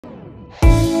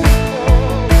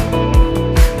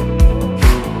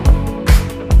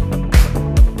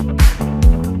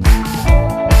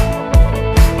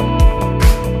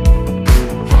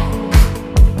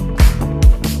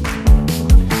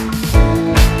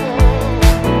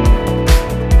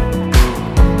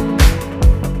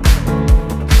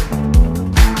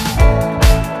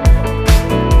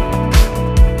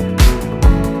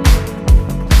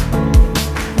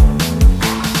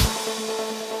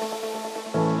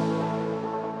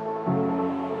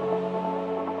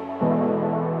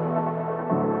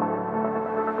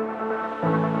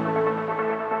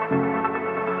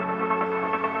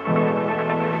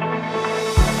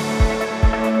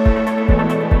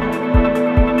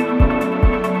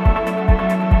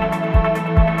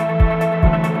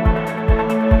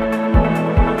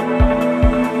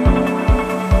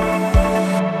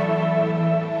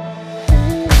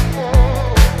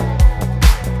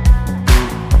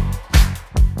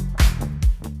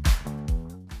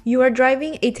You are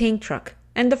driving a tank truck,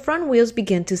 and the front wheels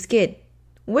begin to skid.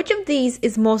 Which of these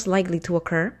is most likely to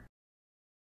occur?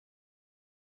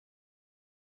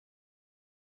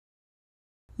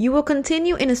 You will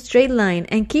continue in a straight line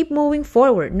and keep moving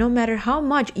forward no matter how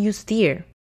much you steer.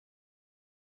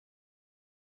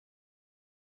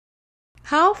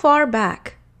 How far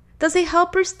back does a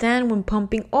helper stand when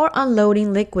pumping or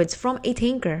unloading liquids from a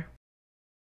tanker?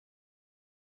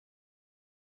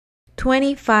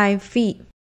 25 feet.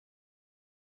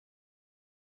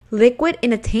 Liquid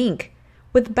in a tank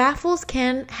with baffles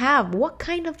can have what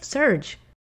kind of surge?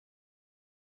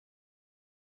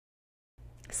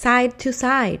 Side to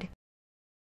side.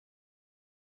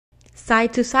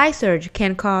 Side to side surge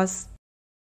can cause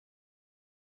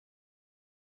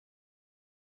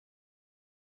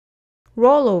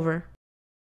rollover.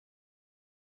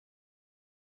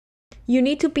 You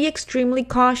need to be extremely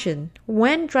cautious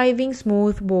when driving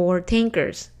smoothbore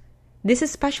tankers. This is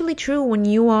especially true when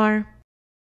you are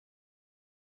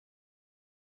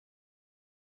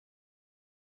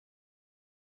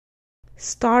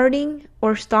starting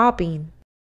or stopping.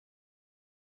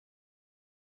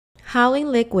 Hauling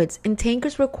liquids in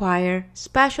tankers require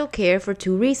special care for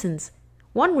two reasons.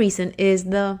 One reason is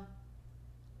the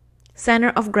center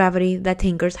of gravity that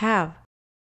tankers have.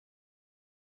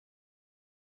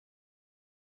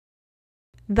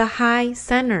 The high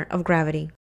center of gravity.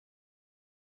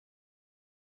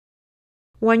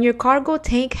 When your cargo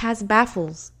tank has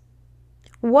baffles,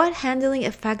 what handling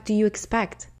effect do you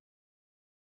expect?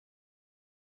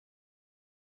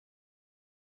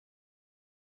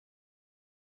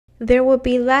 There will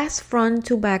be less front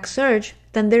to back surge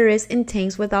than there is in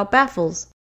tanks without baffles.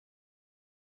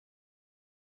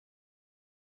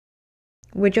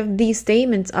 Which of these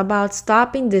statements about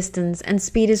stopping distance and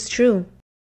speed is true?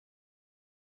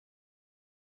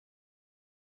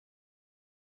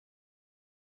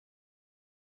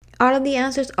 All of the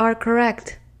answers are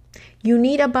correct. You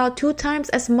need about 2 times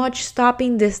as much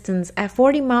stopping distance at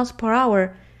 40 miles per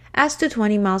hour as to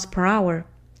 20 miles per hour.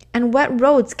 And wet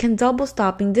roads can double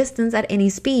stopping distance at any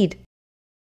speed.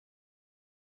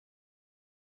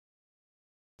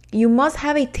 You must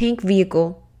have a tank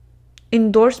vehicle.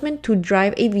 Endorsement to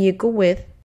drive a vehicle with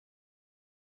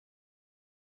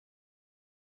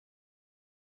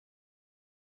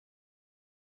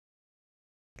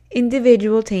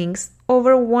individual tanks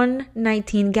over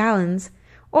 119 gallons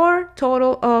or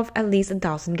total of at least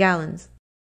 1,000 gallons.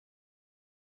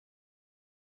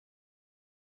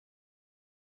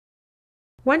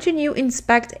 When should you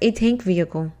inspect a tank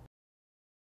vehicle?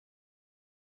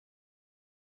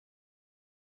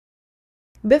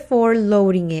 Before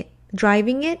loading it,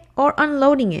 driving it, or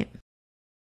unloading it.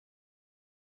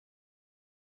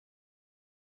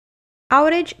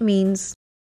 Outage means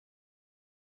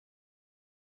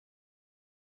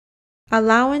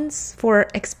allowance for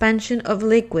expansion of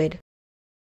liquid.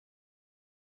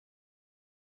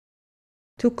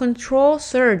 To control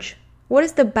surge, what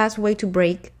is the best way to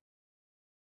brake?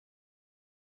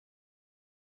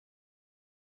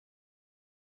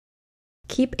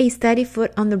 Keep a steady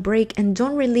foot on the brake and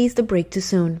don't release the brake too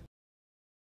soon.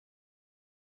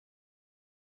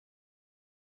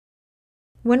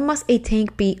 When must a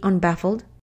tank be unbaffled?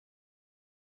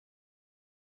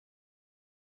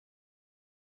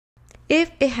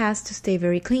 If it has to stay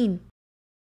very clean.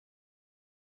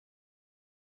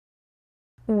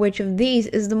 Which of these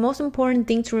is the most important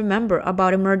thing to remember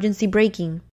about emergency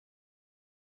braking?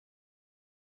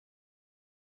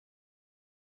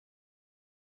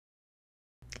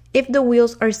 If the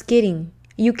wheels are skidding,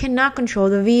 you cannot control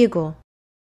the vehicle.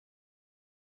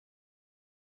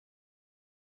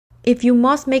 If you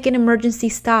must make an emergency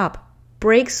stop,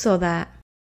 brake so that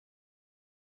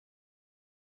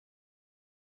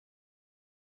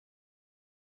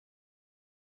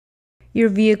Your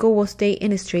vehicle will stay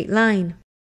in a straight line.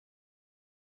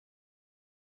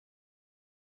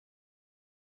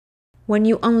 When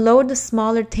you unload the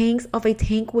smaller tanks of a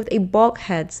tank with a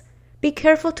bulkheads, be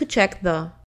careful to check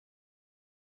the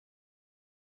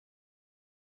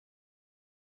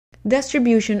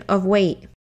distribution of weight.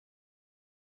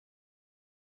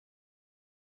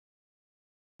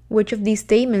 Which of these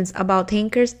statements about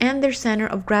tankers and their center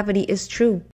of gravity is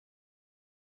true?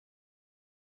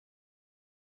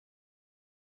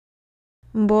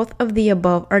 Both of the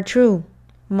above are true.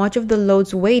 Much of the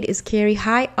load's weight is carried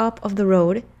high up of the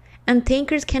road, and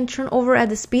tankers can turn over at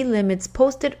the speed limits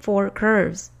posted for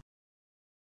curves.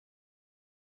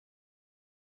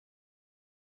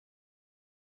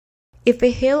 If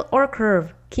a hill or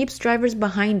curve keeps drivers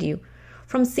behind you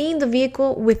from seeing the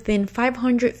vehicle within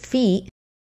 500 feet,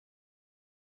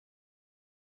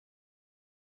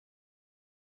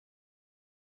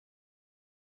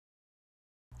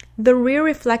 the rear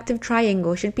reflective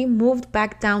triangle should be moved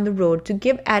back down the road to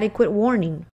give adequate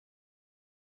warning.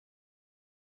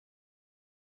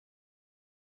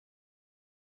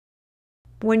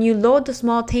 When you load the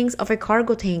small tanks of a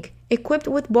cargo tank equipped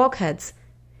with bulkheads,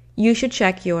 you should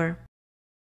check your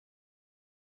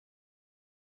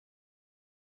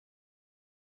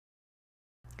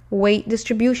weight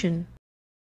distribution.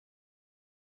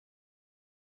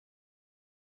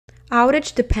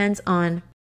 Outage depends on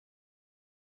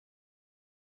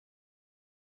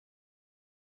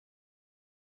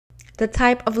the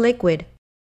type of liquid.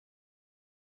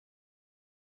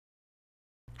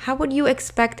 How would you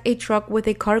expect a truck with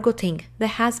a cargo tank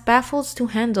that has baffles to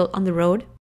handle on the road?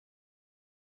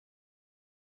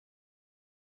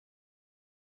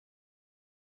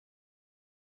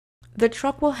 The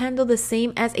truck will handle the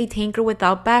same as a tanker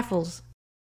without baffles.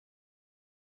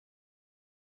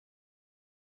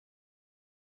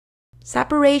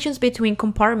 Separations between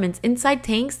compartments inside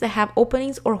tanks that have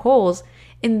openings or holes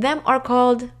in them are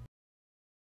called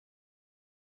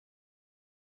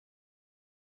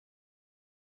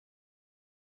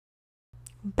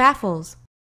baffles.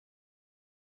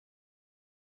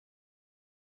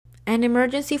 An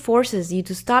emergency forces you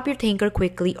to stop your tanker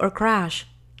quickly or crash.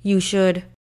 You should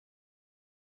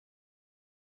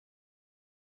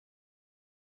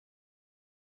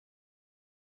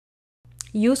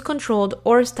use controlled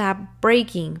or stop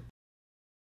braking.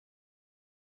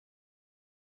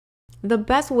 The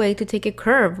best way to take a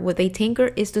curve with a tanker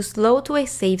is to slow to a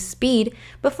safe speed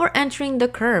before entering the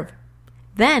curve.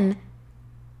 Then,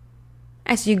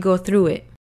 as you go through it,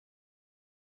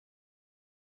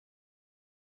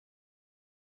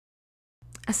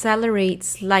 accelerate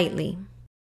slightly.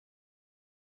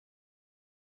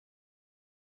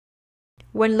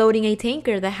 When loading a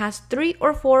tanker that has 3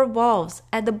 or 4 valves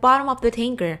at the bottom of the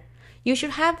tanker, you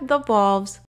should have the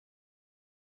valves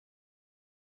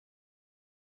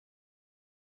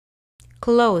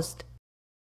closed.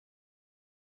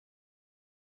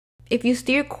 If you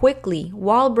steer quickly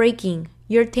while braking,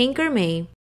 your tanker may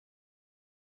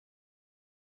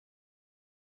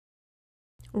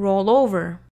roll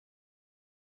over.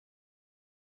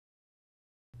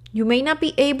 You may not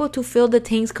be able to fill the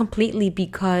tanks completely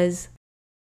because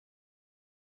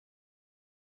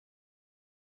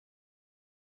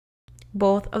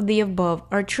both of the above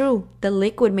are true. The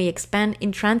liquid may expand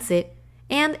in transit,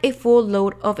 and a full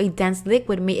load of a dense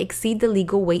liquid may exceed the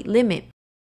legal weight limit.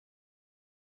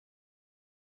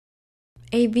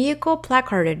 A vehicle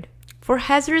placarded for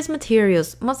hazardous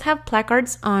materials must have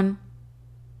placards on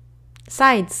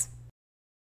sides.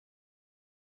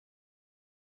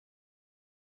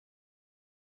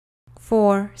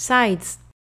 For sides.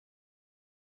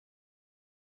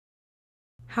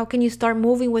 How can you start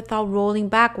moving without rolling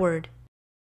backward?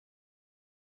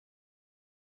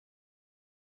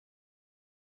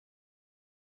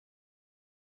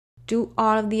 Do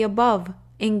all of the above.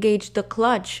 Engage the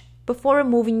clutch before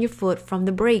removing your foot from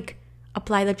the brake.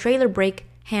 Apply the trailer brake,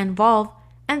 hand valve,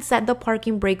 and set the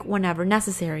parking brake whenever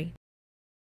necessary.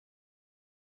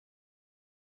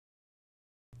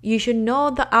 You should know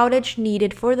the outage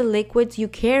needed for the liquids you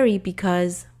carry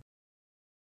because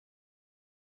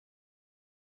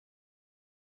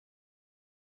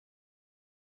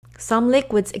some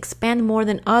liquids expand more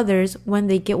than others when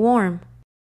they get warm.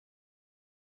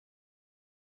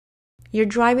 You're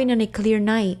driving on a clear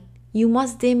night. You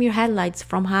must dim your headlights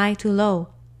from high to low,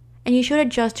 and you should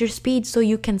adjust your speed so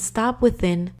you can stop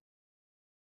within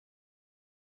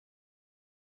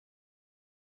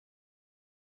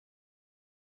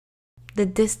the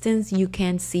distance you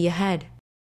can see ahead.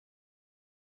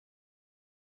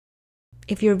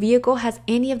 If your vehicle has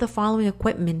any of the following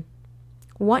equipment,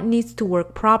 what needs to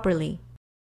work properly?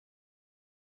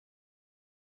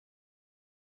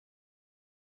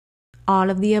 all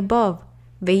of the above: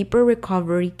 vapor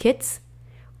recovery kits,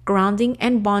 grounding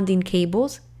and bonding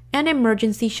cables, and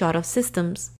emergency shut-off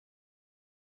systems.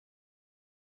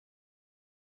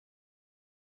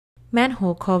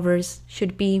 Manhole covers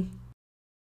should be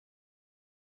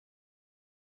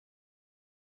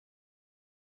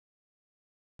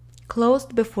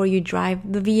closed before you drive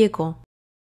the vehicle.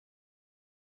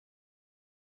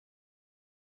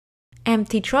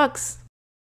 Empty trucks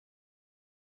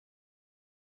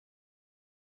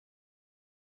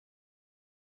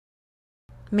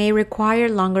may require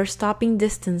longer stopping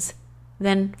distance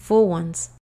than full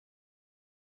ones.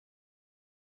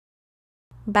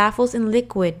 Baffles in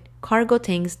liquid cargo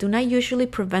tanks do not usually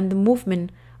prevent the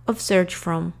movement of surge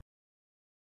from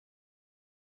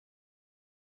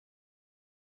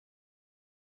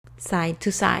side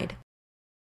to side.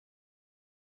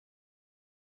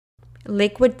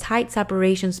 Liquid tight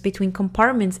separations between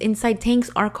compartments inside tanks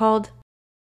are called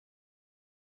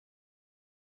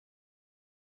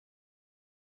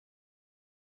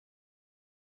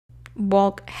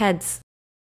bulkheads.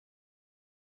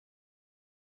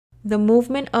 The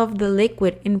movement of the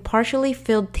liquid in partially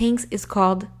filled tanks is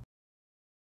called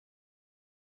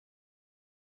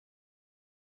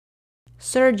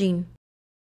surging.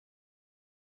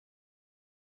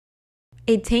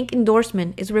 A tank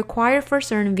endorsement is required for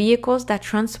certain vehicles that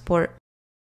transport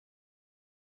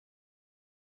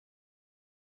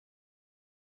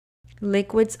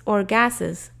liquids or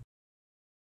gases.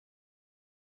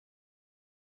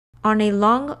 On a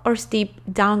long or steep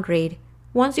downgrade,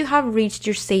 once you have reached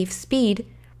your safe speed,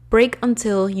 brake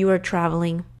until you are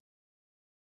traveling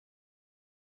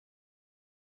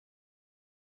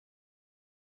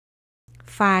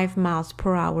 5 miles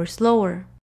per hour slower.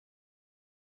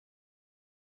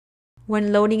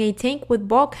 When loading a tank with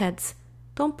bulkheads,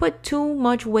 don't put too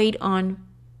much weight on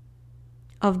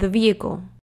of the vehicle.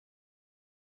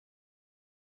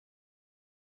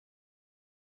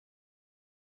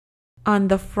 On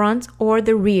the front or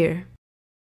the rear.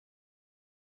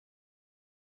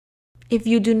 If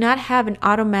you do not have an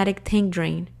automatic tank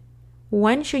drain,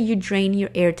 when should you drain your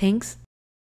air tanks?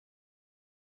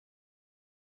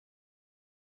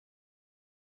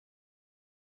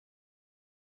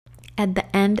 At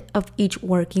the end of each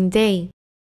working day.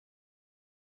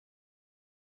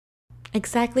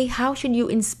 Exactly how should you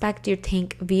inspect your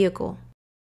tank vehicle?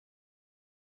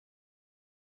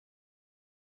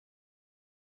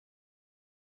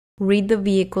 Read the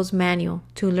vehicle's manual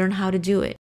to learn how to do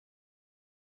it.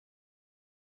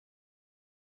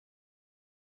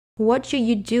 What should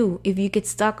you do if you get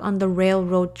stuck on the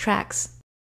railroad tracks?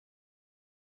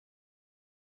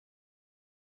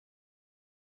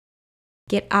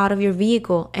 Get out of your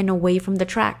vehicle and away from the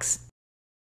tracks.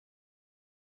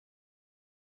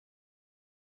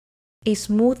 A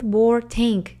smoothbore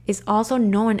tank is also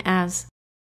known as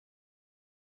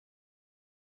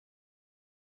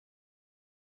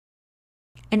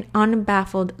an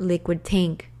unbaffled liquid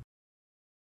tank.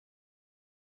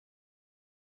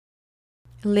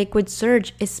 Liquid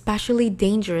surge is especially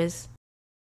dangerous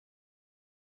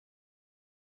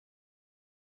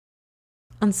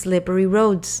on slippery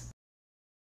roads.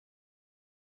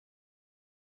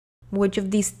 Which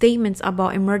of these statements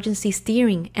about emergency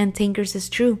steering and tankers is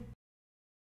true?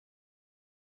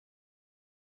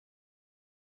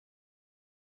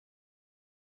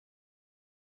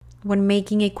 When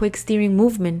making a quick steering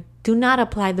movement, do not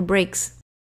apply the brakes.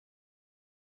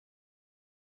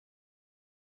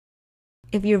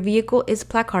 If your vehicle is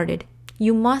placarded,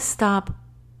 you must stop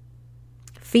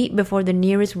feet before the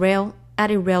nearest rail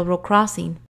at a railroad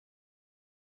crossing.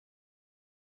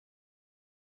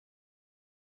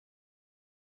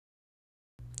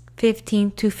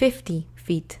 (15 to 50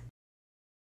 feet).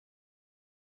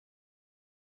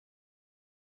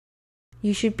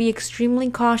 You should be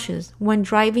extremely cautious when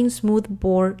driving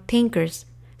smoothbore tankers,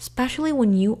 especially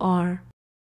when you are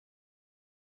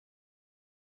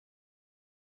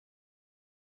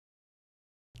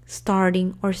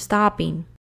starting or stopping.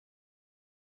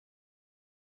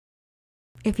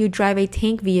 If you drive a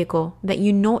tank vehicle that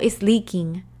you know is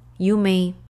leaking, you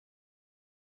may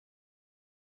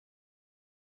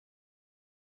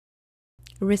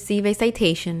receive a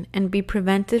citation and be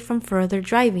prevented from further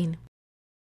driving.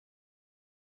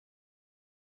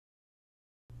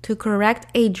 To correct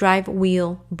a drive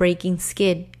wheel braking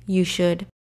skid, you should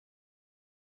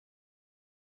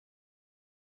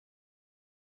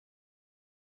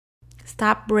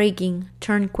stop braking,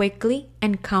 turn quickly,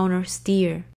 and counter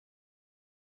steer.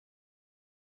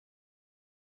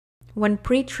 When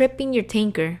pre-tripping your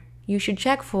tanker, you should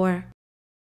check for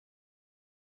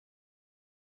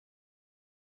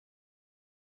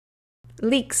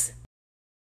leaks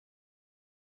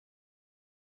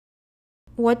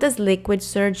What does liquid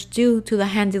surge do to the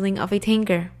handling of a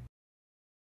tanker?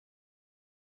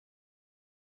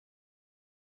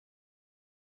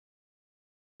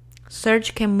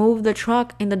 Surge can move the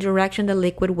truck in the direction the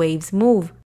liquid waves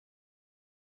move.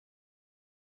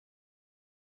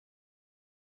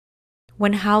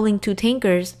 When hauling two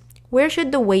tankers, where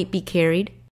should the weight be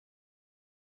carried?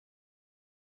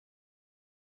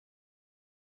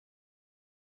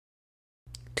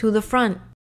 To the front.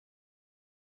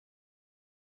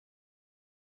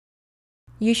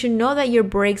 You should know that your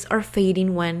brakes are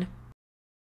fading when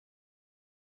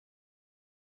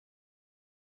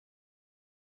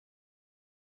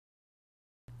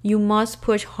you must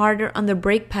push harder on the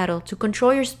brake pedal to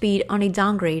control your speed on a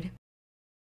downgrade.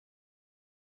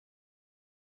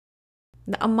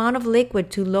 The amount of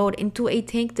liquid to load into a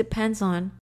tank depends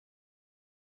on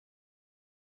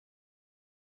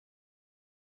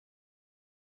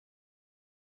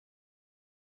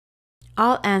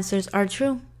all answers are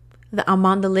true. The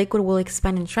amount the liquid will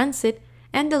expend in transit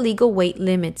and the legal weight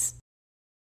limits.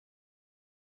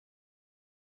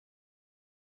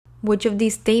 Which of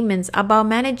these statements about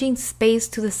managing space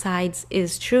to the sides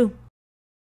is true?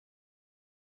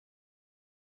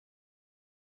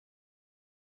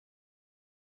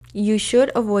 You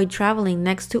should avoid traveling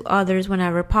next to others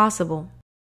whenever possible.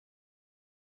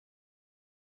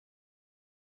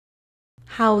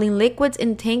 Hauling liquids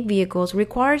in tank vehicles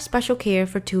requires special care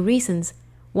for two reasons.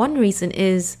 One reason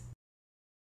is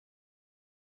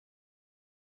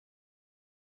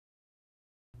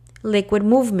liquid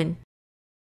movement.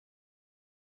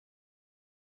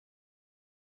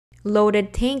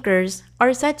 Loaded tankers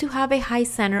are said to have a high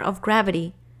center of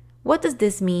gravity. What does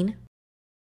this mean?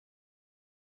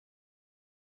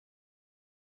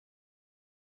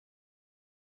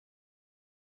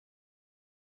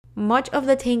 Much of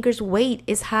the tanker's weight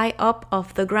is high up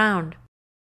off the ground.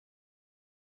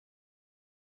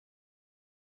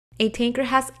 A tanker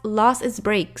has lost its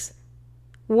brakes.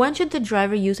 When should the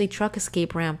driver use a truck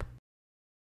escape ramp?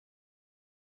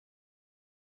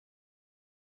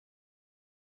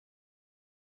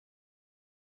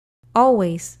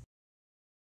 Always.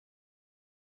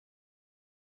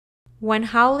 When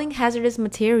hauling hazardous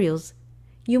materials,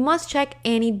 you must check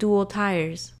any dual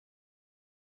tires.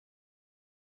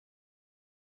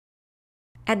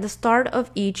 At the start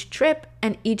of each trip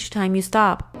and each time you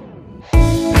stop.